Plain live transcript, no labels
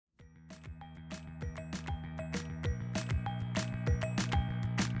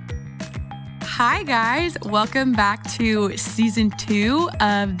Hi guys, welcome back to season 2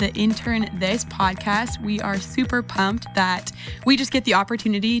 of the Intern This podcast. We are super pumped that we just get the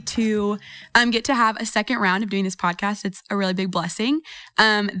opportunity to get to have a second round of doing this podcast. It's a really big blessing.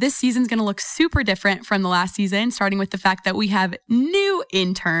 This season's going to look super different from the last season, starting with the fact that we have new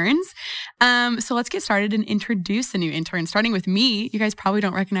interns. So let's get started and introduce the new interns, starting with me. You guys probably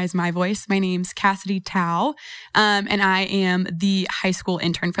don't recognize my voice. My name's Cassidy Tao, and I am the high school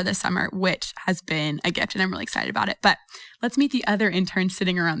intern for this summer, which has been a gift, and I'm really excited about it. But let's meet the other interns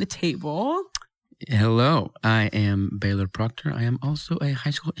sitting around the table. Hello, I am Baylor Proctor. I am also a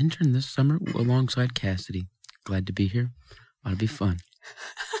high school intern this summer alongside Cassidy. Glad to be here. Ought to be fun.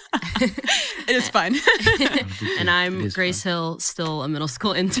 It is fun. And I'm Grace Hill, still a middle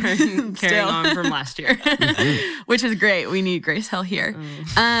school intern, carrying on from last year. Which is great. We need Grace Hill here.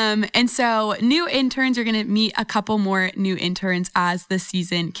 And so new interns, you're going to meet a couple more new interns as the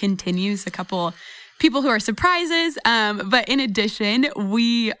season continues, a couple people who are surprises. But in addition,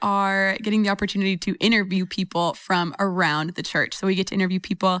 we are getting the opportunity to interview people from around the church. So we get to interview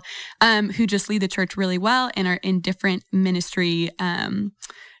people who just lead the church really well and are in different ministry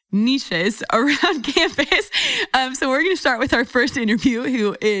niches around campus. So we're going to start with our first interview,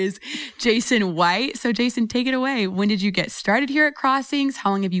 who is Jason White. So Jason, take it away. When did you get started here at Crossings? How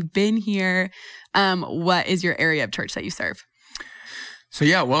long have you been here? What is your area of church that you serve? So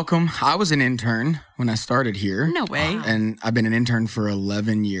yeah, welcome. I was an intern when I started here. No way. And I've been an intern for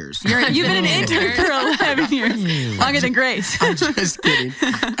 11 years. You've been an intern for 11 years. Longer than Grace. I'm just kidding.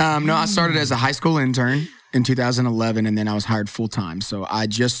 No, I started as a high school intern in 2011, and then I was hired full-time. So I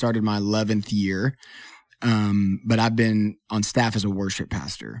just started my 11th year, but I've been on staff as a worship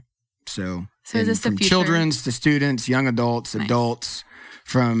pastor. So is this from the future? Children's to students, young adults, Nice. adults,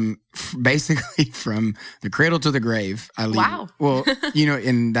 basically from the cradle to the grave. I lead. Wow. Well,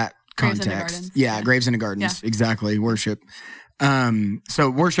 in that Graves in the context. Gardens. Yeah, Yeah. Graves in the Gardens. Yeah. Exactly. Worship. So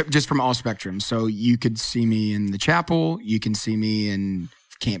worship just from all spectrums. So you could see me in the chapel. You can see me in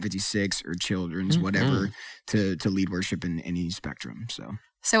Camp 56 or Children's, whatever, to lead worship in any spectrum.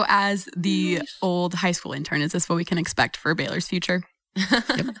 So as the old high school intern, is this what we can expect for Baylor's future? Yep,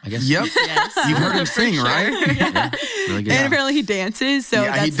 I guess. Yep. Yes. You've heard him For sing, sure. right? Yeah, really good. And apparently he dances, so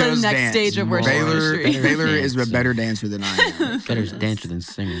Yeah, he that's the does next dance. stage of worship Baylor ministry. Baylor is a Dance. better dancer than I am. Better dancer than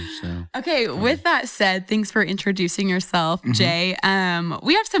singer, so. Okay, with that said, thanks for introducing yourself, Jay.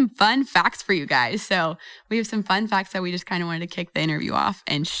 We have some fun facts for you guys. So we have some fun facts that we just kind of wanted to kick the interview off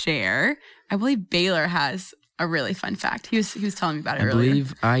and share. I believe Baylor has a really fun fact. He was telling me about it I earlier.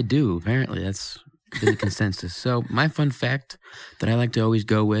 believe I do. Apparently, that's been the consensus. So my fun fact that I like to always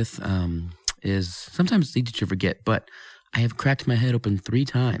go with is sometimes it's easy to forget, but I have cracked my head open 3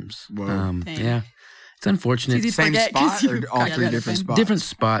 times. Whoa. Dang. Yeah, it's unfortunate. It's easy to Same forget 'cause spot or you all cracked 3 it different open. spots? Different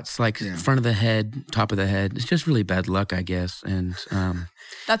spots, like Yeah. front of the head, top of the head. It's just really bad luck, I guess. And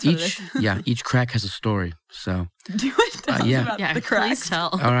That's what it is. each crack has a story. So, Do it. Tell us yeah. about Yeah, the please cracks. tell.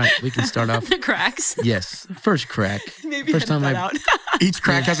 all right, we can start off. The cracks. Yes, first crack. Maybe First edit time that I- out. Each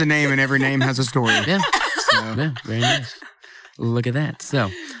crack has a name, and every name has a story. Yeah, So, yeah, very nice. Look at that. So,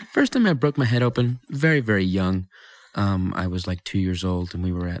 first time I broke my head open, very, very young. I was like 2 years old, and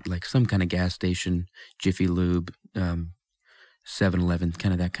we were at like some kind of gas station, Jiffy Lube, 7-Eleven,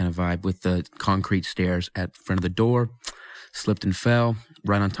 kind of that kind of vibe, with the concrete stairs at front of the door. Slipped and fell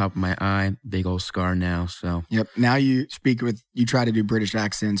right on top of my eye. Big old scar now. So Yep. Now you try to do British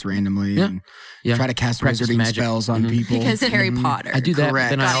accents randomly Yeah. and yeah, try to cast Practice wizarding magic. spells on people. Because Harry Potter. I do that. Correct.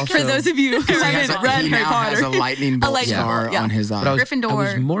 But then I also For those of you who He haven't read he Harry now Potter. has a lightning bolt lightning star bolt, yeah. on his eye. but I was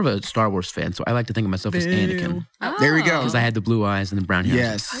Gryffindor. more of a Star Wars fan, so I like to think of myself as Anakin There we go. because I had the blue eyes and the brown hair.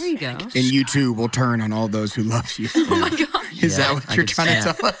 Yes. There you go. And you too will turn on all those who love you. Oh my God. Is Yeah, that what I you're could trying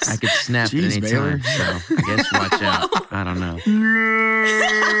snap. to tell us? I could snap Jeez, at any Baylor. time, so I guess watch out. I don't know.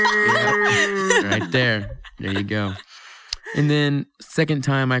 Right there. There you go. And then second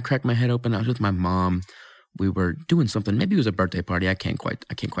time I cracked my head open, I was with my mom. We were doing something. Maybe it was a birthday party. I can't quite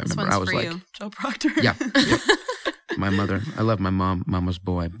This remember. one's I was for like, you, Jill Proctor. yeah. My mother. I love my mom, mama's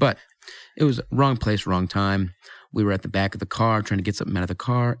boy. But it was wrong place, wrong time. We were at the back of the car trying to get something out of the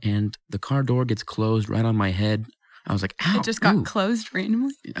car, and the car door gets closed right on my head. I was like, ow. It just got ooh. closed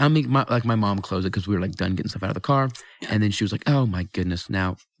randomly. I mean, my mom closed it because we were like done getting stuff out of the car. And then she was like, oh my goodness,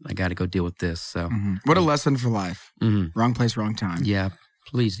 now I got to go deal with this. So, What a lesson for life. mhm. Wrong place, wrong time. Yeah,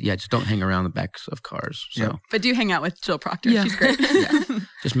 please. Yeah, just don't hang around the backs of cars. So Yep. But do hang out with Jill Proctor. Yeah. She's great.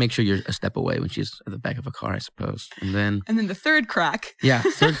 just make sure you're a step away when she's at the back of a car, I suppose. And then, And then the third crack. yeah,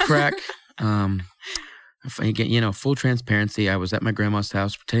 third crack. full transparency. I was at my grandma's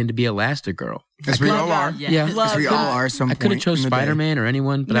house pretending to be Elastigirl. As we all are. Yeah. As we all are. I could have chose Spider-Man or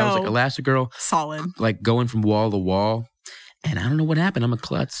anyone, but I was like Elastigirl. Solid. Like going from wall to wall. And I don't know what happened. I'm a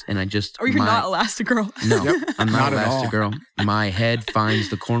klutz. And I just... Or you're not Elastigirl. No, I'm not Elastigirl. My head finds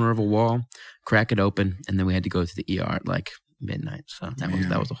the corner of a wall, crack it open, and then we had to go to the ER at like midnight. So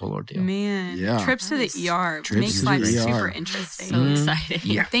that was a whole ordeal. Man. Yeah. Trips to the ER makes life super interesting. So exciting.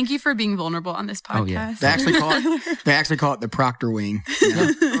 Yeah. Thank you for being vulnerable on this podcast. Oh, yeah. They actually call it the Proctor wing.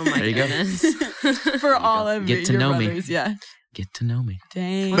 Oh my There you go. goodness. For all of Get to your know me. brothers. Yeah. Get to know me.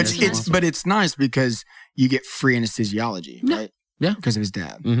 Dang. But it's nice because you get free anesthesiology, right? Yeah. Because of his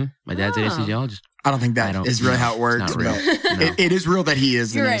dad. Mm-hmm. My dad's an anesthesiologist. I don't think that is really how it works. It's not real. But No. it is real that he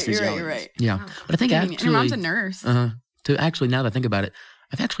is You're an right. anesthesiologist. You're right. Yeah. But I think And your mom's a actually... nurse. To actually, now that I think about it,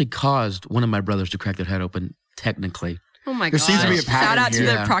 I've actually caused one of my brothers to crack their head open, technically. Oh my There god. seems to be a pattern Shout out to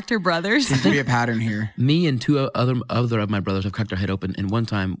here. the Proctor brothers. Seems to be a pattern here. Me and two other of my brothers have cracked their head open. And one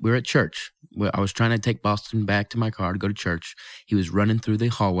time we were at church. Where I was trying to take Boston back to my car to go to church. He was running through the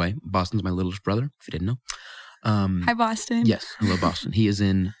hallway. Boston's my littlest brother, if you didn't know. Hi, Boston. Yes, hello, Boston. He is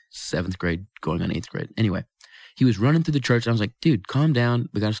in 7th grade, going on 8th grade. Anyway, he was running through the church. And I was like, dude, calm down.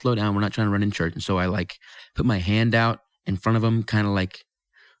 We got to slow down. We're not trying to run in church. And so I like put my hand out in front of him, kind of like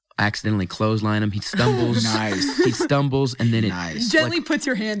accidentally clothesline him. He stumbles. Nice. He stumbles and then it Nice. Gently puts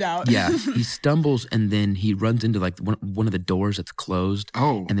your hand out. yeah, he stumbles and then he runs into like one of the doors that's closed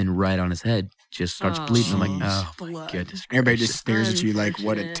Oh. and then right on his head just starts Oh. bleeding. I'm like, Jeez. oh my Blood. goodness. Everybody gracious. just stares at you like,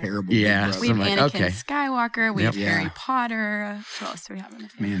 what a Unfortunate. terrible Yeah. big brother. We have I'm like, Anakin okay. Skywalker. We have Yep. Harry Yeah. Potter. What else do we have in the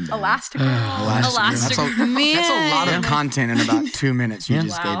family? Man, down. Elastigirl. Elastigirl. Man. That's a lot of content in about 2 minutes you Yeah.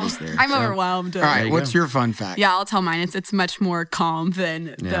 just Wow. gave us there. I'm So- overwhelmed. All right, you what's go. your fun fact? Yeah, I'll tell mine. It's much more calm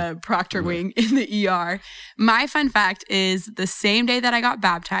than Yeah. the Proctor wing in the ER. My fun fact is the same day that I got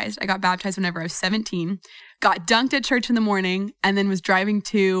baptized whenever I was 17, got dunked at church in the morning, and then was driving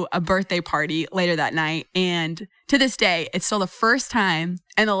to a birthday party later that night. And to this day, it's still the first time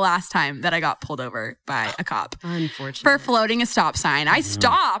and the last time that I got pulled over by a cop Unfortunate. for floating a stop sign. I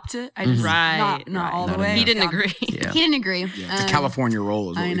stopped. I just Right, not all Not the way. He didn't Yeah. agree. Yeah. He didn't agree. Yeah, the California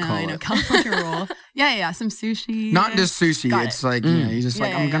roll is what I we know, call I know. it. California roll. Yeah, some sushi. Not just sushi. Got It's it. like, you know, he's just Yeah,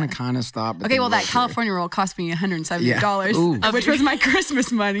 like, yeah, I'm going yeah. to kind of stop. but Okay, then well, that roll California roll cost me $170, Ooh. which was my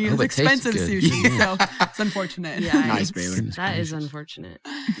Christmas money. It hope was it tastes expensive good. sushi, so it's unfortunate. Yeah, Nice, Baylor. That is unfortunate.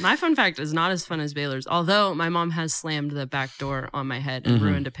 My fun fact is not as fun as Baylor's, although my mom has slammed the back door on my head and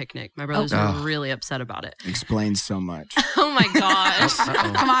ruined a picnic. My brothers Oh. were really upset about it. through. Explains so much. Oh my gosh.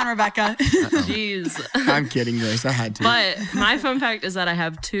 Uh-oh. Come on, Rebecca. Jeez. I'm kidding, Grace. I had to. But my fun fact is that I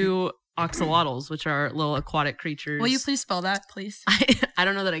have two axolotls, which are little aquatic creatures. Will you please spell that, please? I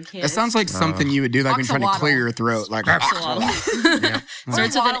don't know that I can. That sounds like something you would do, like when you're trying to Axolotl. clear your throat. Like, Axolotl. Yeah.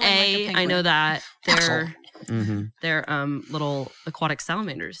 Starts with an Waddling like a A. I penguin. know that. Axel. They're little aquatic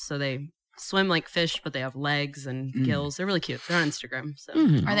salamanders. So they swim like fish, but they have legs and gills. They're really cute. They're on Instagram. So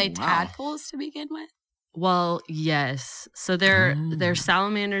Are they wow. tadpoles to begin with? well, yes. So they're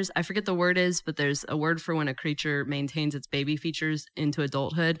salamanders. I forget the word is, but there's a word for when a creature maintains its baby features into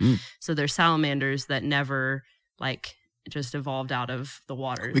adulthood. So they're salamanders that never like just evolved out of the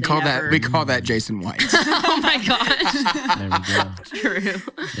water. We They call never- that Jason White. Oh my gosh. There we go. True.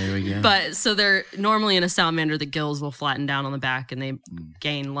 There we go. But so they're normally in a salamander, the gills will flatten down on the back and they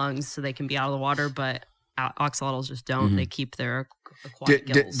gain lungs so they can be out of the water. But axolotls just don't. They keep their aquatic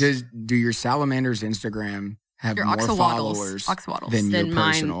gills. Do your salamanders Instagram have Your more axolotls. followers Axolotls. than your Than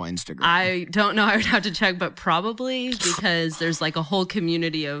mine. personal Instagram? I don't know. I would have to check, but probably because there's like a whole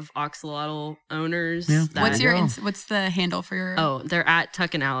community of axolotl owners. Yeah. that- What's your go. what's the handle for your? Oh, they're at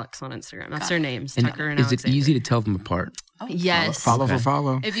Tuck and Alex on Instagram. That's Got their it. names. and Tucker and is it Alexander. easy to tell them apart? Yes. Follow Okay. for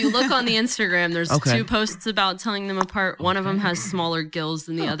follow. If you look on the Instagram, there's Okay. 2 posts about telling them apart. One of them has smaller gills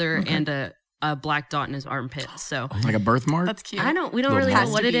than the other and a black dot in his armpit. So Like a birthmark? That's cute. we don't really Has know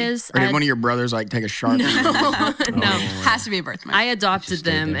to what it be. is. Or did I- one of your brothers like take a sharp? no. Has to be a birthmark. I adopted Just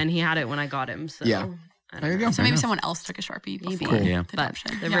stayed them there. and he had it when I got him. So Yeah. I don't There you know. go. so maybe someone else took a Sharpie before Cool. Yeah. the But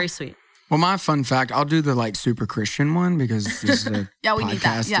adoption. they're Yeah. very sweet. Well, my fun fact, I'll do the like super Christian one because this is a Yeah, we need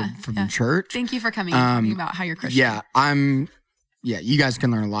that. podcast Yeah, from yeah. church. Thank you for coming and talking about how you're Christian. Yeah, you guys can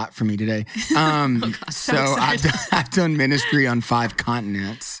learn a lot from me today. So I've done ministry on 5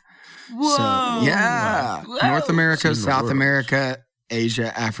 continents. Whoa. So yeah, Whoa. North America, Seen the South world. America,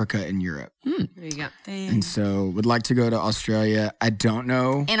 Asia, Africa, and Europe. There you go. Dang. And so would like to go to Australia. I don't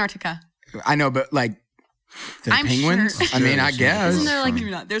know. Antarctica. I know, but like the I'm penguins. sure. I mean, I Sure, guess. Isn't there like Maybe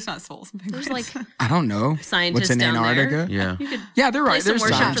not. There's not souls. there's like I don't know. scientists What's in down Antarctica? Yeah. there? You could Yeah, they're play right. some There's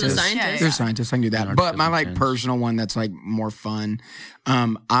worship for the scientists. scientists. There's scientists. I can do that. Antarctica's But my like intense. personal one that's like more fun.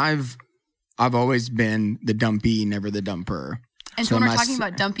 I've I've always been the dumpy, never the dumper. And so when we're talking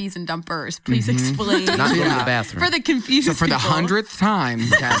about dumpies and dumpers, please explain. Not going to Yeah. the bathroom. For the confused So for the people. 100th time,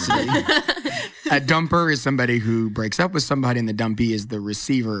 Cassidy, a dumper is somebody who breaks up with somebody, and the dumpy is the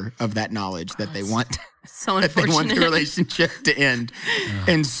receiver of that knowledge that they want. So That they want the unfortunate. relationship to end.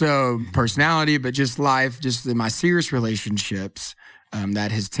 And so personality, but just life, just in my serious relationships,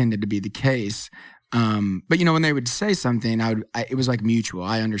 that has tended to be the case. But when they would say something, it was like mutual.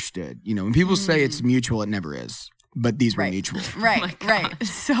 I understood. When people say it's mutual, it never is. But these were Right. mutual. Right, right.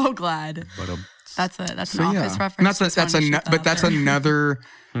 So glad. That's an office reference. And that's Just wanted to shoot that out that's there.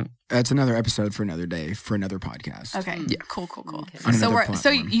 another episode for another day, for another podcast. Okay. Cool. Okay. On So another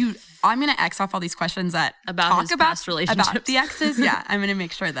platform. I'm gonna X off all these questions that About talk his about past relationships. about the exes. Yeah, I'm gonna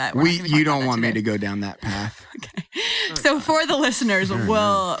make sure that we're not gonna be You talking don't about want that me to today. go down that path. So for the listeners, For the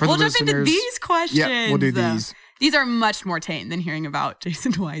we'll jump into listeners, these questions. Yep, we'll do these. These are much more tame than hearing about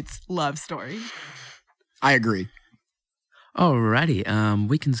Jason White's love story. I agree. Alrighty,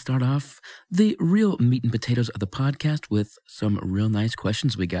 we can start off the real meat and potatoes of the podcast with some real nice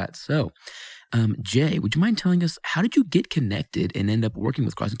questions we got. So, Jay, would you mind telling us, how did you get connected and end up working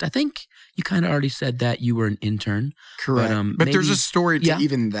with Crossings? I think you kind of already said that you were an intern. Correct. But, But there's maybe- a story to Yeah.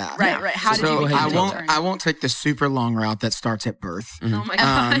 even that. Right. How did So you go ahead I and become tell an won't. intern? I won't take the super long route that starts at birth. Oh my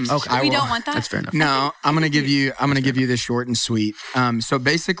Um, gosh. okay. I we will- don't want that. That's fair enough. No, I'm gonna give you the short and sweet. So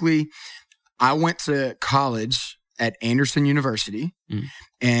basically, I went to college at Anderson University,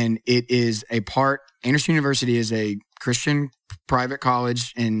 and it is Anderson University is a Christian private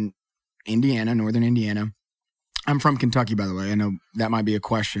college in Indiana, northern Indiana. I'm from Kentucky, by the way. I know that might be a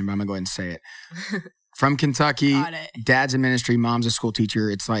question, but I'm gonna go ahead and say it. From Kentucky, Got it. dad's in ministry, mom's a school teacher.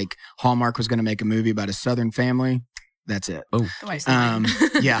 It's like Hallmark was gonna make a movie about a Southern family. That's it. Oh, The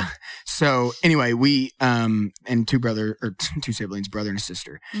White Yeah. So anyway, we and two siblings, brother and a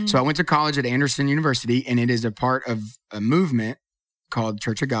sister. Mm. So I went to college at Anderson University, and it is a part of a movement called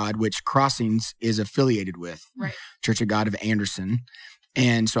Church of God, which Crossings is affiliated with. Right. Church of God of Anderson.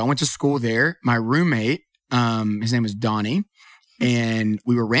 And so I went to school there. My roommate, his name was Donnie, and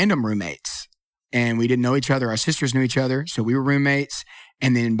we were random roommates. And we didn't know each other. Our sisters knew each other, so we were roommates.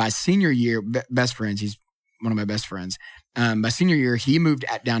 And then by senior year, best friends. He's one of my best friends. By senior year, he moved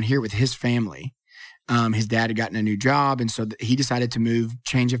down here with his family. His dad had gotten a new job, and so he decided to move,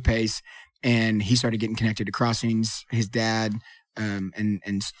 change of pace, and he started getting connected to Crossings. His dad and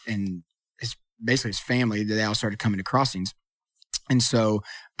his family, they all started coming to Crossings, and so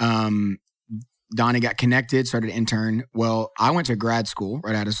Donnie got connected, started to intern. Well, I went to grad school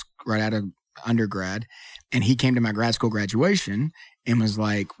right out of undergrad, and he came to my grad school graduation and was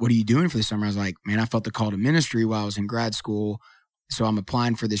like, "What are you doing for the summer?" I was like, "Man, I felt the call to ministry while I was in grad school. So I'm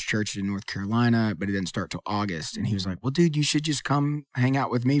applying for this church in North Carolina, but it didn't start till August." And he was like, "Well, dude, you should just come hang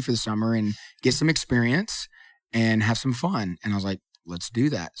out with me for the summer and get some experience and have some fun." And I was like, "Let's do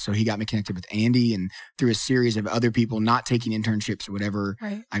that." So he got me connected with Andy, and through a series of other people not taking internships or whatever,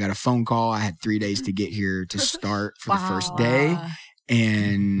 Right. I got a phone call. I had 3 days to get here to start for the first day.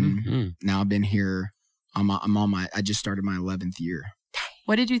 And Mhm. now I've been here. I just started my 11th year.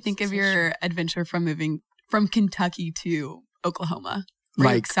 What did you think of your adventure from moving from Kentucky to Oklahoma? Were you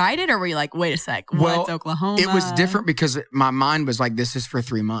Like- excited, or were you like, wait a sec, Well, what's Oklahoma? It was different because my mind was like, this is for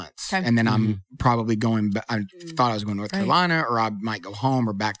 3 months. Okay. And then I'm probably going back. I thought I was going to North Right. Carolina, or I might go home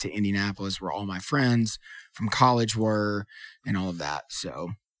or back to Indianapolis where all my friends from college were and all of that.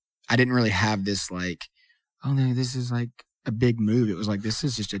 So I didn't really have this like, oh no, this is like a big move. It was like, this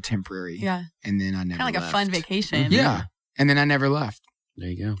is just a temporary. Yeah, And then I never kind of like left. a fun vacation. Yeah. And then I never left. There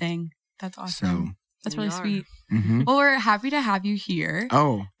you go. Dang, that's So, awesome. That's really We are. sweet. mhm. Well, we're happy to have you here.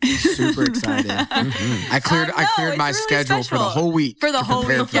 Oh, super excited. Mhm. I cleared No, my it's really schedule for the special. whole week. For the to whole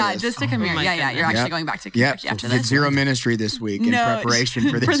prepare week, for yeah, this. just to come Oh here. my Yeah, you're goodness. actually Yep. going back to Yep. Kentucky after Did this. zero ministry this week in No, preparation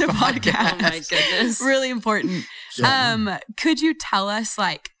for this for the podcast. Oh my goodness. Really important. So- Could you tell us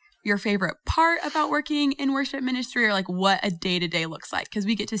like your favorite part about working in worship ministry, or like what a day-to-day looks like? Because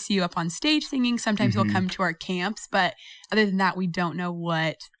we get to see you up on stage singing. Sometimes you'll Mhm. come to our camps, but other than that, we don't know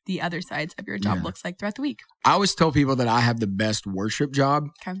what the other sides of your job Yeah. looks like throughout the week. I always tell people that I have the best worship job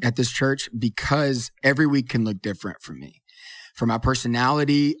Okay. at this church because every week can look different for me. For my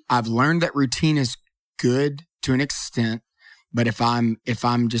personality, I've learned that routine is good to an extent. But if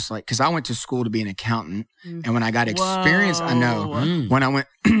I'm just like, because I went to school to be an accountant, and when I got experience, I know Whoa. Mm. when I went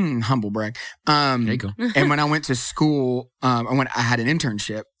humble brag. There you go. And when I went to school, when I had an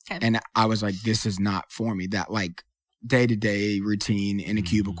internship, Okay. and I was like, this is not for me. That like day-to-day routine in a Mhm.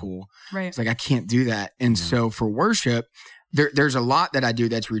 cubicle. Right. It's like, I can't do that. And Yeah. so for worship, there's a lot that I do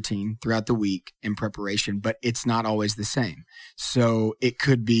that's routine throughout the week in preparation, but it's not always the same. So it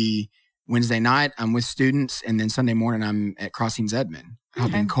could be Wednesday night, I'm with students, and then Sunday morning, I'm at Crossings Edmond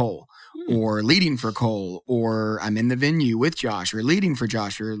helping Cole, or leading for Cole, or I'm in the venue with Josh, or leading for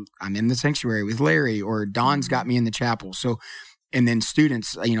Josh, or I'm in the sanctuary with Larry, or Don's got me in the chapel. So, and then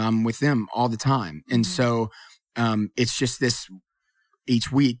students, I'm with them all the time. And so it's just this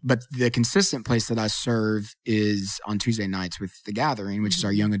each week. But the consistent place that I serve is on Tuesday nights with The Gathering, which is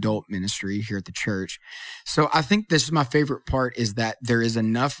our young adult ministry here at the church. So I think this is my favorite part, is that there is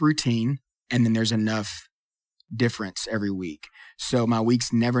enough routine and then there's enough difference every week. So my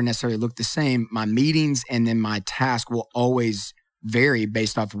weeks never necessarily look the same. My meetings and then my task will always vary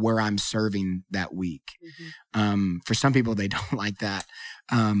based off where I'm serving that week. For some people, they don't like that.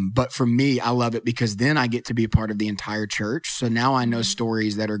 But for me, I love it because then I get to be a part of the entire church. So now I know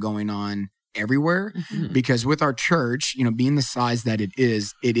stories that are going on everywhere, because with our church, being the size that it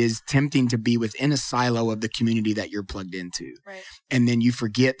is tempting to be within a silo of the community that you're plugged into. Right. And then you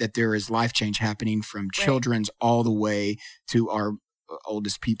forget that there is life change happening from children's all the way to our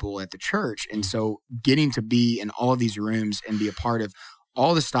oldest people at the church. And so getting to be in all of these rooms and be a part of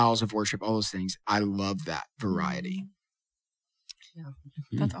all the styles of worship, all those things, I love that variety. Yeah.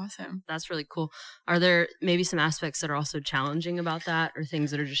 That's awesome. That's really cool. Are there maybe some aspects that are also challenging about that, or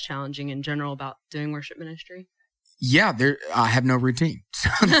things that are just challenging in general about doing worship ministry? Yeah, I have no routine. So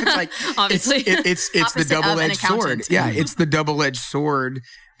it's like, Obviously. it's the double-edged sword. Yeah, it's the double-edged sword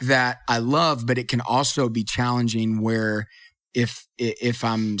that I love, but it can also be challenging where if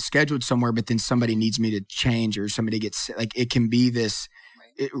I'm scheduled somewhere, but then somebody needs me to change, or somebody gets like, it can be this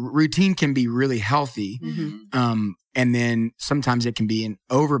routine can be really healthy. And then sometimes it can be an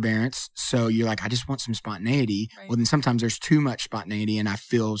overbearance. So you're like, I just want some spontaneity. Right. Well, then sometimes there's too much spontaneity, and I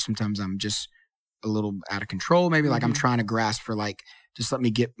feel sometimes I'm just a little out of control. Maybe like I'm trying to grasp for like, just let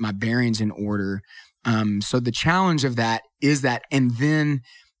me get my bearings in order. So the challenge of that is that, and then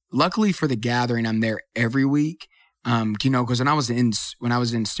luckily for The Gathering, I'm there every week. Because when I was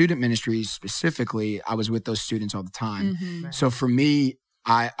in student ministries specifically, I was with those students all the time. Right. So for me,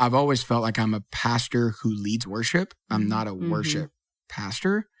 I've always felt like I'm a pastor who leads worship. I'm not a worship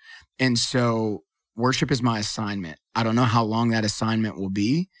pastor. And so worship is my assignment. I don't know how long that assignment will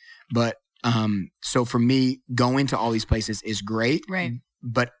be, but so for me, going to all these places is great. Right.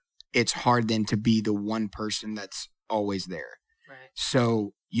 But it's hard then to be the one person that's always there. Right.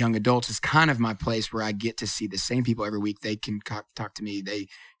 So young adults is kind of my place where I get to see the same people every week. They can talk to me. They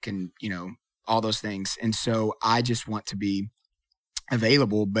can, all those things. And so I just want to be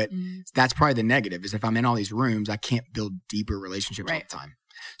available, but that's probably the negative, is if I'm in all these rooms, I can't build deeper relationships all the time.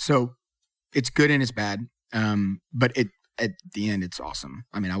 So it's good and it's bad. But at the end, it's awesome.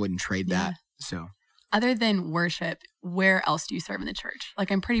 I mean, I wouldn't trade that. So other than worship, where else do you serve in the church? Like,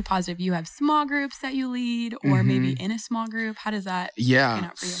 I'm pretty positive you have small groups that you lead, or maybe in a small group. How does that turn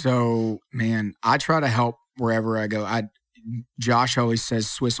out for you? So, man, I try to help wherever I go. Josh always says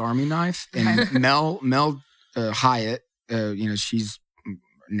Swiss Army knife, and Mel Hyatt, she's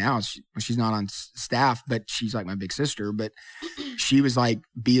not on staff, but she's like my big sister. But she was like,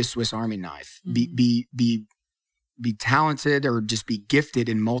 be a Swiss Army knife, be talented, or just be gifted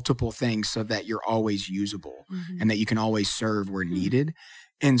in multiple things so that you're always usable and that you can always serve where needed.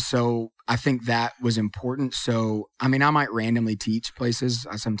 And so I think that was important. So, I mean, I might randomly teach places.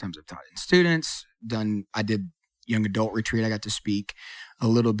 I sometimes have taught in students, I did young adult retreat. I got to speak a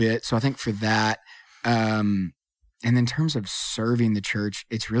little bit. So I think for that, and in terms of serving the church,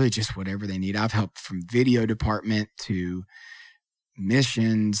 it's really just whatever they need. I've helped from video department to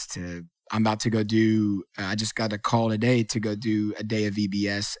missions to I'm about to go do, I just got a call today to go do a day of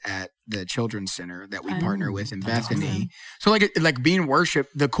VBS at the Children's Center that we partner with in Bethany. Awesome. So like being worship,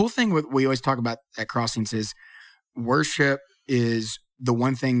 the cool thing we always talk about at Crossings is worship is the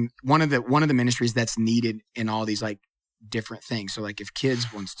one of the ministries that's needed in all these like different things. So like if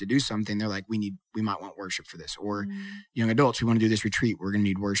kids wants to do something, they're like, we might want worship for this, or young adults, we want to do this retreat, we're going to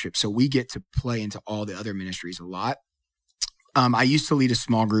need worship. So we get to play into all the other ministries a lot. I used to lead a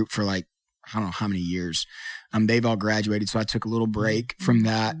small group for like, I don't know how many years. They've all graduated, so I took a little break from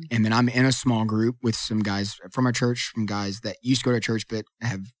that. And then I'm in a small group with some guys from our church, from guys that used to go to church but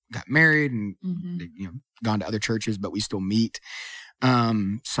have got married and gone to other churches, but we still meet.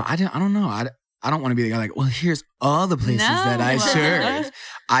 So I don't know. I don't want to be the guy like, well, here's all the places that I serve.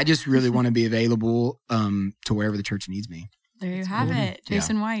 I just really want to be available to wherever the church needs me. There you have it.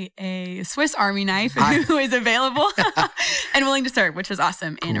 Jason White, a Swiss Army knife who is available and willing to serve, which is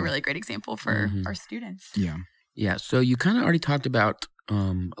awesome and a really great example for our students. Yeah. Yeah. So you kind of already talked about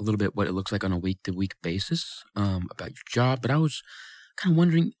a little bit what it looks like on a week-to-week basis about your job, but I was kind of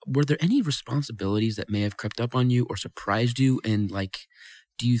wondering, were there any responsibilities that may have crept up on you or surprised you? And like,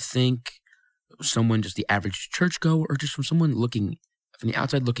 do you think someone, just the average churchgoer, or just from someone looking from the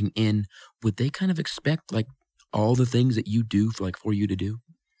outside looking in, would they kind of expect like all the things that you do for you to do?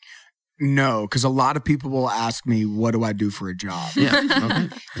 No, because a lot of people will ask me, what do I do for a job? Yeah. Okay.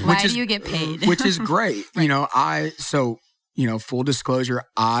 Why do you get paid? Which is great. Right. Full disclosure,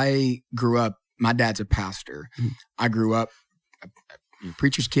 I grew up, my dad's a pastor. I grew up a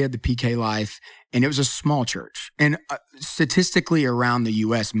preacher's kid, the PK life, and it was a small church. And statistically around the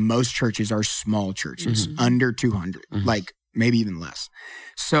U.S., most churches are small churches, under 200, like maybe even less.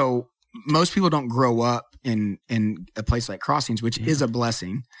 So most people don't grow up in a place like Crossings, which is a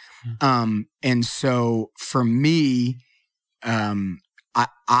blessing. And so for me,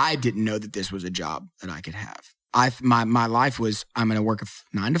 I didn't know that this was a job that I could have. My life was, I'm going to work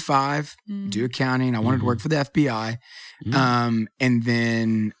 9 to 5, do accounting. I wanted to work for the FBI, and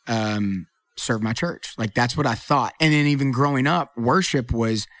then serve my church. Like that's what I thought. And then even growing up, worship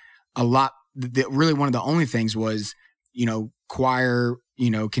was a lot. Really, one of the only things was, choir,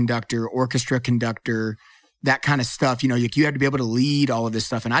 conductor, orchestra conductor, that kind of stuff. You had to be able to lead all of this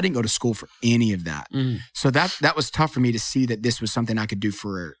stuff, and I didn't go to school for any of that. So that was tough for me to see that this was something I could do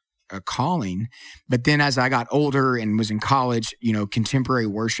for a calling. But then as I got older and was in college, contemporary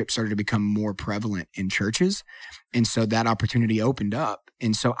worship started to become more prevalent in churches. And so that opportunity opened up.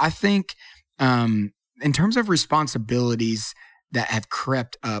 And so I think in terms of responsibilities that have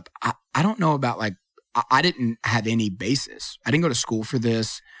crept up, I don't know about I didn't have any basis. I didn't go to school for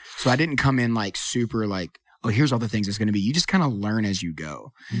this. So I didn't come in super oh, here's all the things it's going to be. You just kind of learn as you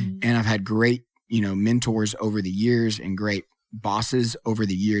go. And I've had great, mentors over the years and great bosses over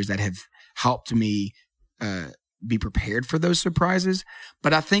the years that have helped me be prepared for those surprises.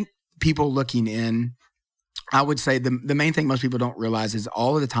 But I think people looking in, I would say the main thing most people don't realize is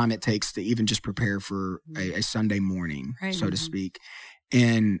all of the time it takes to even just prepare for a Sunday morning, right, so to speak.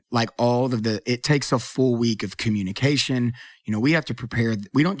 And it takes a full week of communication. We have to prepare.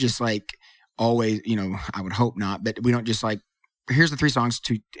 We don't just always, I would hope not, but we don't just here's the 3 songs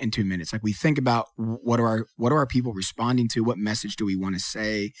in 2 minutes. We think about what are our people responding to? What message do we want to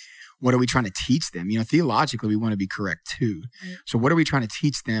say? What are we trying to teach them? Theologically, we want to be correct too. So what are we trying to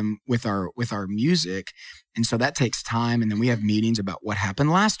teach them with our music? And so that takes time. And then we have meetings about what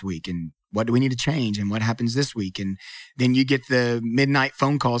happened last week and what do we need to change and what happens this week. And then you get the midnight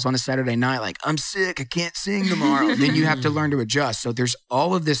phone calls on a Saturday night, I'm sick, I can't sing tomorrow. Then you have to learn to adjust. So there's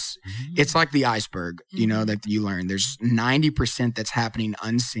all of this. It's like the iceberg, that you learn. There's 90% that's happening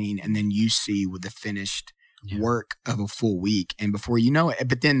unseen. And then you see with the finished work of a full week. And before you know it,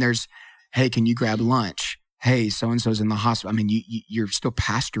 but then there's, hey, can you grab lunch? Hey, so-and-so's in the hospital. I mean, you're still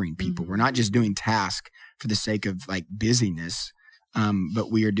pastoring people. We're not just doing tasks for the sake of busyness. But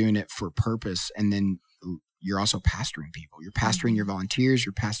we are doing it for purpose. And then you're also pastoring people. You're pastoring your volunteers.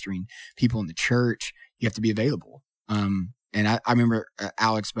 You're pastoring people in the church. You have to be available. And I remember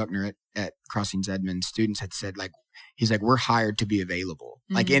Alex Buckner at Crossings Edmond, students had said, he's we're hired to be available.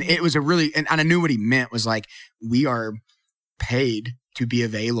 And it was and I knew what he meant was we are paid to be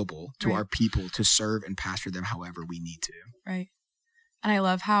available to our people to serve and pastor them however we need to. Right. And I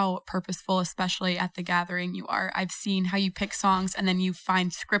love how purposeful, especially at the gathering, you are. I've seen how you pick songs and then you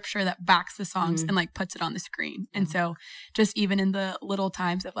find scripture that backs the songs and puts it on the screen. And so just even in the little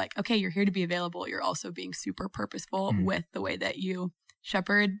times of okay, you're here to be available, you're also being super purposeful with the way that you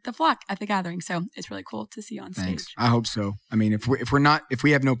shepherd the flock at the gathering. So it's really cool to see on stage. Thanks. I hope so. I mean, if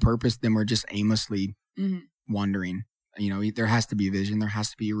we have no purpose, then we're just aimlessly wandering. There has to be a vision. There has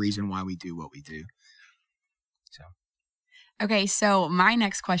to be a reason why we do what we do. So. Okay, so my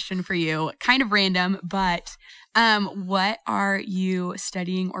next question for you, kind of random, but what are you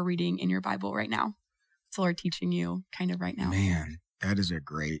studying or reading in your Bible right now? What's the Lord teaching you kind of right now? Man, that is a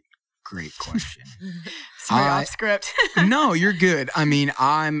great question. Sorry, off script. No, you're good. I mean,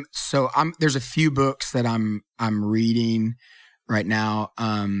 there's a few books that I'm reading right now,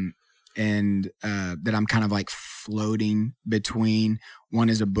 and that I'm kind of floating between. One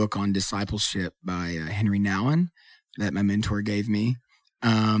is a book on discipleship by Henry Nouwen that my mentor gave me.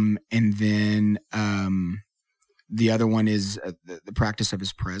 And then the other one is the Practice of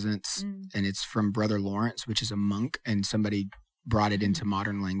His Presence. And it's from Brother Lawrence, which is a monk, and somebody brought it into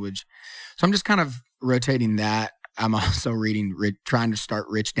modern language. So I'm just kind of rotating that. I'm also reading, trying to start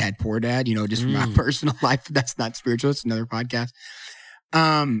Rich Dad, Poor Dad, just for my personal life. That's not spiritual. It's another podcast.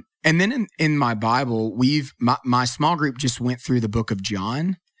 And then in my Bible, my small group just went through the book of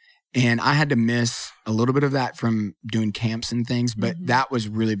John. And I had to miss a little bit of that from doing camps and things, but that was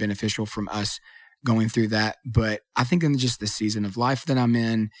really beneficial from us going through that. But I think in just the season of life that I'm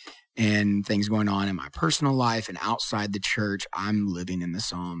in, and things going on in my personal life and outside the church, I'm living in the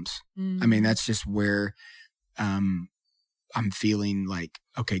Psalms. I mean, that's just where I'm feeling like,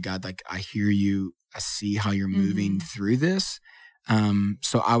 okay, God, like I hear you. I see how you're moving through this.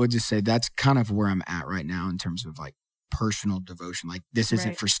 So I would just say that's kind of where I'm at right now in terms of like personal devotion. Like this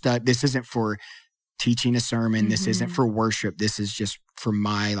isn't for this isn't for teaching a sermon. This isn't for worship. This is just for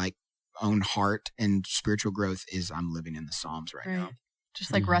my like own heart and spiritual growth is I'm living in the Psalms right now.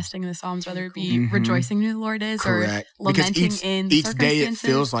 Just like resting in the Psalms, whether it be rejoicing who the Lord is Correct. or lamenting because in each day it circumstances.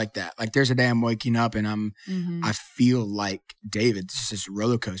 feels like that. Like there's a day I'm waking up and I feel like David, it's just this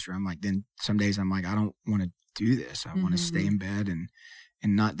roller coaster. I'm like, then some days I'm like, I don't want to do this. I want to stay in bed and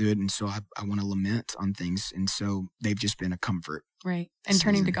not do it. And so I want to lament on things. And so they've just been a comfort. Right. And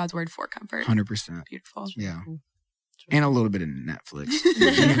turning to God's word for comfort. 100%. Beautiful. Yeah. And a little bit of Netflix. You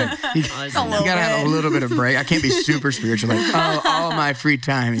A gotta little have a bit. little bit of break. I can't be super spiritual. Like, oh, all my free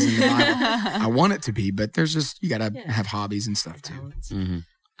time is in the Bible. I want it to be, but there's just, you gotta have hobbies and stuff too.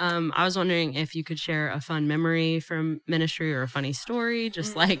 I was wondering if you could share a fun memory from ministry or a funny story.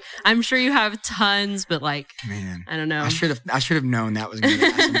 Just like, I'm sure you have tons, but like, Man, I don't know. I should have known that was going to be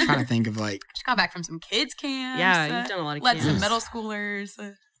asked. I'm trying to think of like Just got back from some kids camps. Yeah, you've done a lot of led some camps. middle schoolers.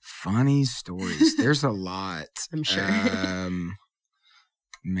 funny stories. There's a lot. I'm sure.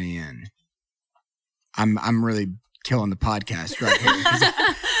 Man, I'm really killing the podcast right here. 'Cause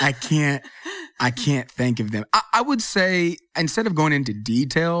I can't think of them. I would say instead of going into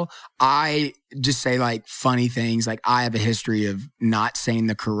detail, I just say like funny things. Like I have a history of not saying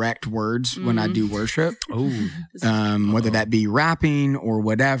the correct words when I do worship. Whether that be rapping or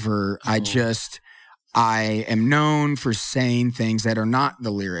whatever. I am known for saying things that are not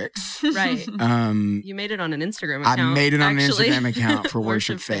the lyrics. Right. You made it on an Instagram account. I made it on actually. an Instagram account for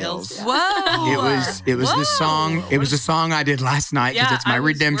Worship Fails. Whoa. It was the song. It was the song I did last night because it's my I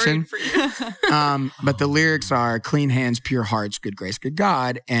was redemption. worried for you. But the lyrics are clean hands, pure hearts, good grace, good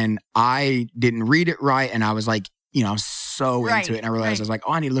God. And I didn't read it right. And I was like, I was so into it. And I realized I was like,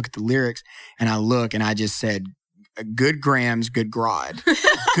 oh, I need to look at the lyrics. And I look and I just said, good grams, good grod,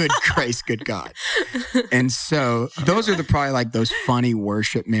 good grace, good God. And so those are probably like those funny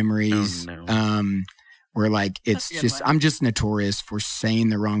worship memories. Oh, no. Where like it's That's a good just one. I'm just notorious for saying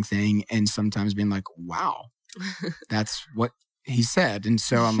the wrong thing and sometimes being like, wow, that's what he said. And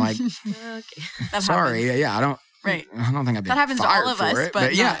so I'm like, Okay. That sorry, happens. yeah, I don't Right. think I've been That happens to fired all of for us, it,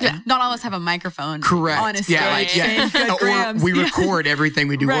 but yeah. not all of us have a microphone. Correct. On a stage. saying good Or grams. we record everything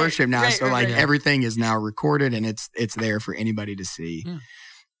we do Right, worship now. right, So right, like right. everything is now recorded and it's there for anybody to see.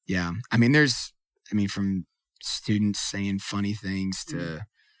 Yeah. I mean, from students saying funny things to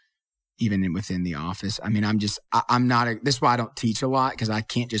even within the office. I mean, I'm not, this is why I don't teach a lot because I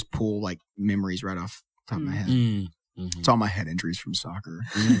can't just pull like memories right off the top of my head. It's all my head injuries from soccer.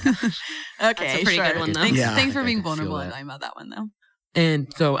 Okay, That's a pretty good one, though. Thanks, Yeah. thanks for I being can feel vulnerable that. and talking about that one, though.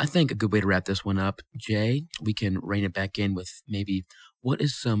 And so I think a good way to wrap this one up, Jay, we can rein it back in with maybe what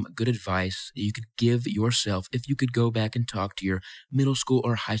is some good advice you could give yourself if you could go back and talk to your middle school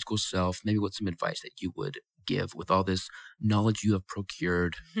or high school self? Maybe what's some advice that you would give with all this knowledge you have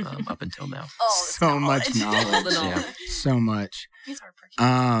procured up until now? So much knowledge. All the knowledge. So much. These are pretty.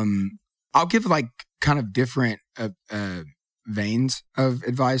 I'll give like kind of different veins of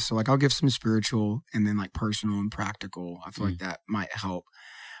advice. So like I'll give some spiritual and then like personal and practical. I feel like that might help.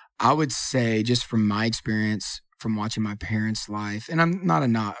 I would say just from my experience from watching my parents' life, and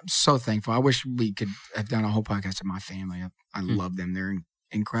I'm so thankful. I wish we could have done a whole podcast of my family. I love them. They're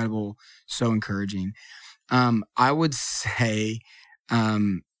incredible, so encouraging. I would say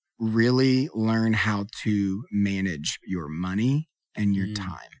really learn how to manage your money and your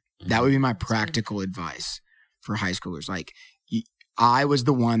time. That would be my practical advice for high schoolers. Like I was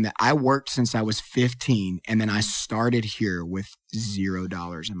the one that I worked since I was 15 and then I started here with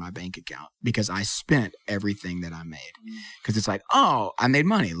 $0 in my bank account because I spent everything that I made. Because it's like, oh, I made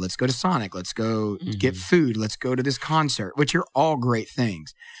money. Let's go to Sonic. Let's go get food. Let's go to this concert, which are all great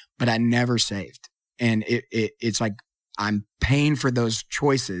things. But I never saved. And it's like I'm paying for those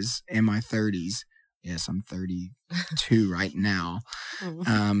choices in my 30s. Yes, I'm 32 right now.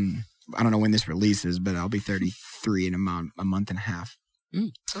 I don't know when this releases, but I'll be 33 in a month and a half.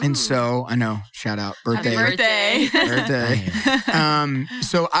 And so I know, shout out, birthday. Happy birthday.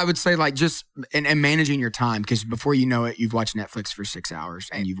 So I would say like just, and managing your time, because before you know it, you've watched Netflix for 6 hours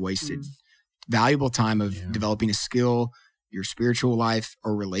and you've wasted valuable time of developing a skill, your spiritual life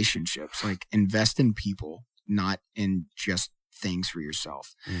or relationships. Like invest in people, not in just things for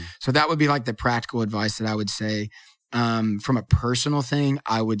yourself. So that would be like the practical advice that I would say. From a personal thing,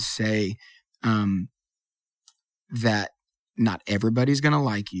 I would say that not everybody's going to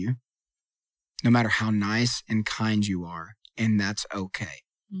like you, no matter how nice and kind you are. And that's okay.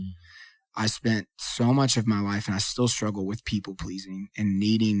 Mm. I spent so much of my life, and I still struggle with people pleasing and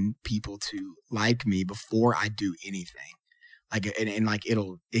needing people to like me before I do anything. Like, and like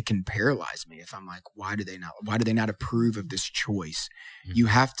it can paralyze me if I'm like, why do they not approve of this choice? Mm-hmm. You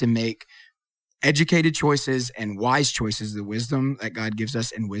have to make educated choices and wise choices, the wisdom that God gives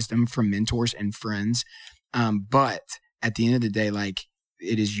us, and wisdom from mentors and friends. But at the end of the day, like,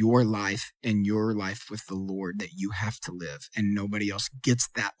 it is your life and your life with the Lord that you have to live, and nobody else gets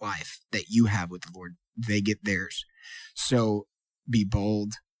that life that you have with the Lord. They get theirs. So be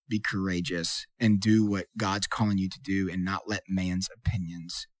bold, be courageous, and do what God's calling you to do, and not let man's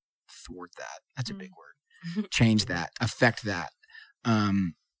opinions thwart that. That's a big word. Change that, affect that.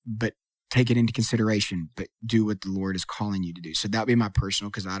 But take it into consideration, but do what the Lord is calling you to do. So that would be my personal,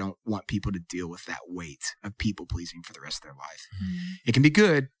 because I don't want people to deal with that weight of people pleasing for the rest of their life. Mm-hmm. It can be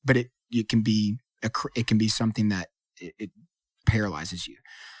good, but it can be something that it paralyzes you.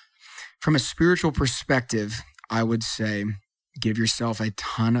 From a spiritual perspective, I would say give yourself a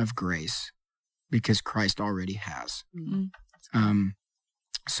ton of grace, because Christ already has. Mm-hmm.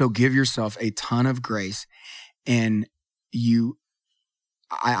 So give yourself a ton of grace, and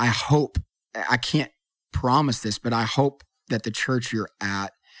I hope, I can't promise this, but I hope that the church you're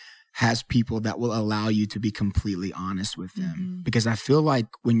at has people that will allow you to be completely honest with them. Mm-hmm. Because I feel like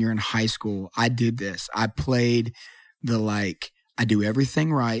when you're in high school, I did this. I played I do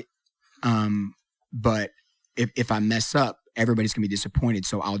everything right. But if I mess up, everybody's going to be disappointed.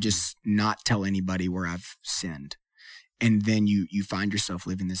 So I'll just not tell anybody where I've sinned. And then you find yourself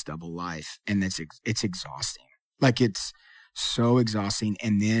living this double life, and it's exhausting. Like, it's so exhausting.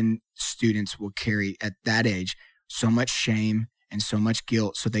 And then students will carry at that age so much shame and so much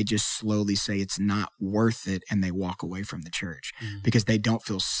guilt. So they just slowly say it's not worth it, and they walk away from the church because they don't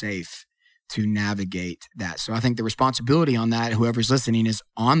feel safe to navigate that. So I think the responsibility on that, whoever's listening, is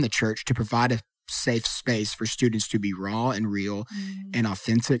on the church to provide a safe space for students to be raw and real and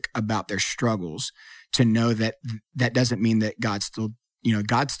authentic about their struggles, to know that that doesn't mean that God still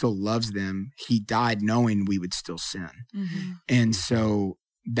loves them. He died knowing we would still sin. Mm-hmm. And so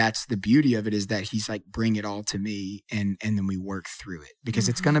that's the beauty of it, is that he's like, bring it all to me, and then we work through it, because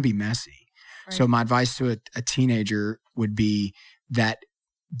it's going to be messy. Right. So my advice to a teenager would be that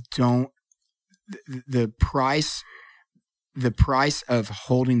the price of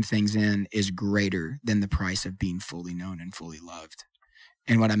holding things in is greater than the price of being fully known and fully loved.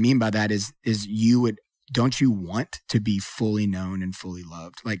 And what I mean by that is don't you want to be fully known and fully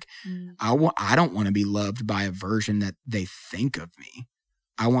loved? Like, I don't want to be loved by a version that they think of me.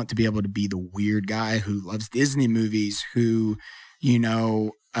 I want to be able to be the weird guy who loves Disney movies, who,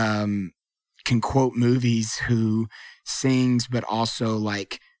 can quote movies, who sings, but also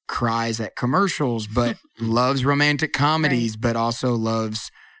like cries at commercials, but loves romantic comedies, right, but also loves,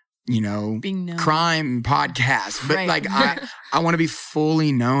 crime podcasts. But like, I want to be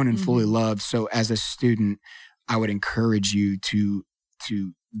fully known and fully loved. So as a student, I would encourage you to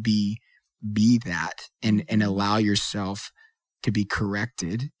be that, and allow yourself to be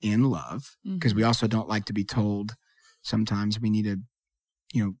corrected in love, because we also don't like to be told. Sometimes we need to,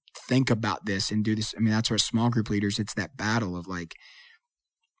 think about this and do this. I mean, that's our small group leaders. It's that battle of like,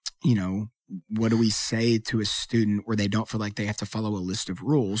 what do we say to a student where they don't feel like they have to follow a list of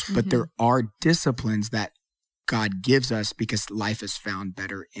rules, but there are disciplines that God gives us because life is found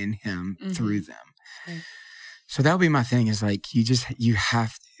better in him through them. Right. So that would be my thing, is like, you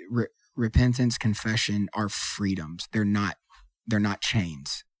have repentance, confession are freedoms. They're not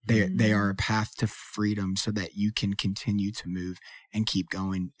chains. They are a path to freedom, so that you can continue to move and keep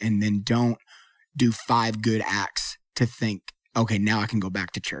going. And then don't do 5 good acts to think, okay, now I can go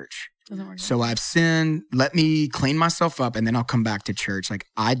back to church. So I've sinned, let me clean myself up, and then I'll come back to church. Like,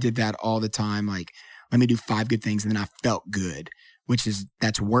 I did that all the time. Like, let me do 5 good things, and then I felt good,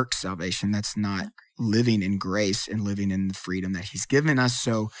 that's work salvation. That's not living in grace and living in the freedom that he's given us.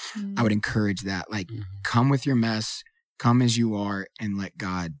 So I would encourage that. Like, come with your mess, come as you are, and let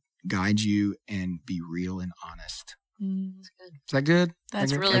God guide you, and be real and honest. That's good. Is that good?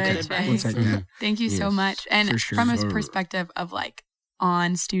 That's really good advice. Thank you so much. And from a perspective of like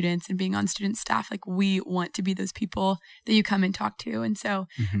on students and being on student staff, like, we want to be those people that you come and talk to. And so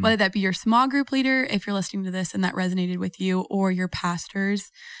whether that be your small group leader, if you're listening to this and that resonated with you, or your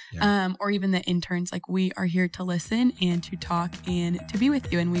pastors, or even the interns, like, we are here to listen and to talk and to be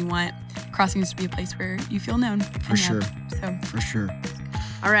with you. And we want Crossings to be a place where you feel known. For sure. So for sure.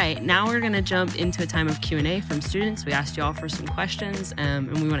 All right, now we're going to jump into a time of Q&A from students. We asked you all for some questions,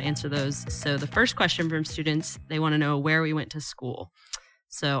 and we want to answer those. So the first question from students, they want to know where we went to school.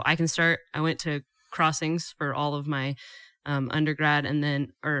 So I can start. I went to Crossings for all of my undergrad and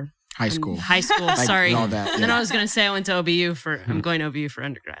then, high school. Sorry. All that, And then I was going to say I went to OBU I'm going to OBU for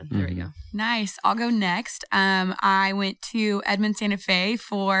undergrad. There we go. Nice. I'll go next. I went to Edmond Santa Fe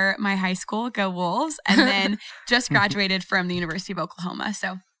for my high school, go Wolves, and then just graduated from the University of Oklahoma.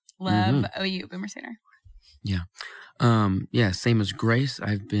 So love OU, Boomer Center. Yeah. Same as Grace.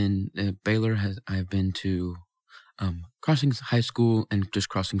 I've been I've been to Crossings High School and just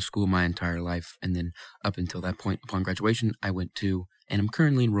Crossings School my entire life, and then up until that point, upon graduation, I went to, and I'm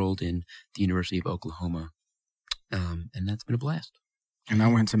currently enrolled in the University of Oklahoma, and that's been a blast. And I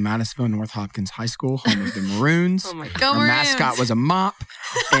went to Madisonville North Hopkins High School, home of the Maroons. Oh my God. Go Our Maroons. mascot was a mop,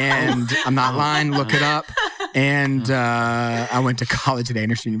 and I'm not lying. Look it up. And I went to college at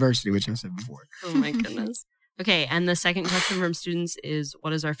Anderson University, which I said before. Oh my goodness. Okay, and the second question from students is,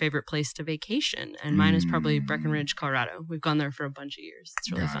 what is our favorite place to vacation? And mine is probably Breckenridge, Colorado. We've gone there for a bunch of years.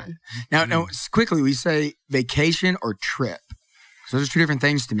 It's really fun. Now, quickly, we say vacation or trip. So those are two different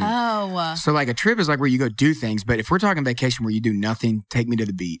things to me. Oh. So like a trip is like where you go do things, but if we're talking vacation where you do nothing, take me to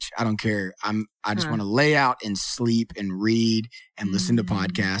the beach. I don't care. I just want to lay out and sleep and read and listen to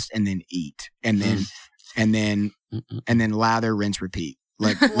podcasts and then eat and then lather, rinse, repeat.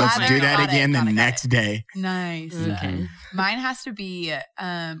 Like let's do that again the next day. Nice. Okay. Mine has to be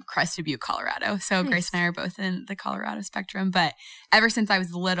Crested Butte, Colorado. So Grace and I are both in the Colorado spectrum. But ever since I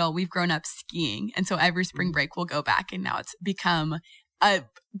was little, we've grown up skiing. And so every spring break we'll go back, and now it's become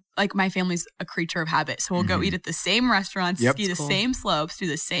like my family's a creature of habit. So we'll go eat at the same restaurants, ski the same slopes, do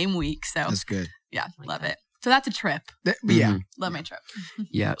the same week. So that's good. Yeah, love it. So that's a trip. Yeah. Love my trip.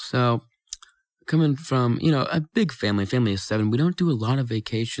 Yeah. So coming from, a big family of 7, we don't do a lot of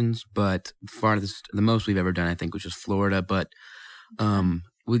vacations, but the most we've ever done, I think, was just Florida. But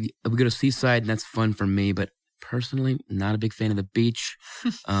we go to Seaside, and that's fun for me. But personally, not a big fan of the beach.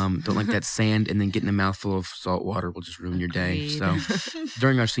 Don't like that sand, and then getting a mouthful of salt water will just ruin your day. So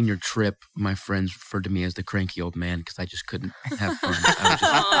during our senior trip, my friends referred to me as the cranky old man because I just couldn't have fun.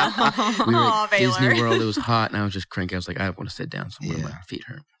 We were at Disney World. It was hot, and I was just cranky. I was like, I want to sit down somewhere. My feet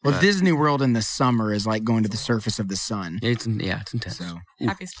hurt. Well, Disney World in the summer is like going to the surface of the sun. It's intense. So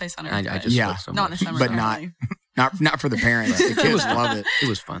happiest place on earth. I just love it so not in much. the summer, but apparently. not for the parents. The kids love it. It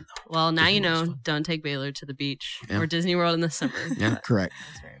was fun, though. Well, now you know, don't take Baylor to the beach or Disney World in the summer. Yeah, correct.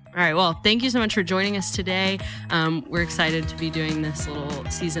 All right. Well, thank you so much for joining us today. We're excited to be doing this little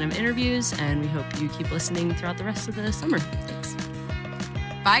season of interviews, and we hope you keep listening throughout the rest of the summer. Thanks.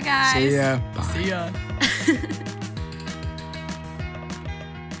 Bye, guys. See ya. Bye. See ya.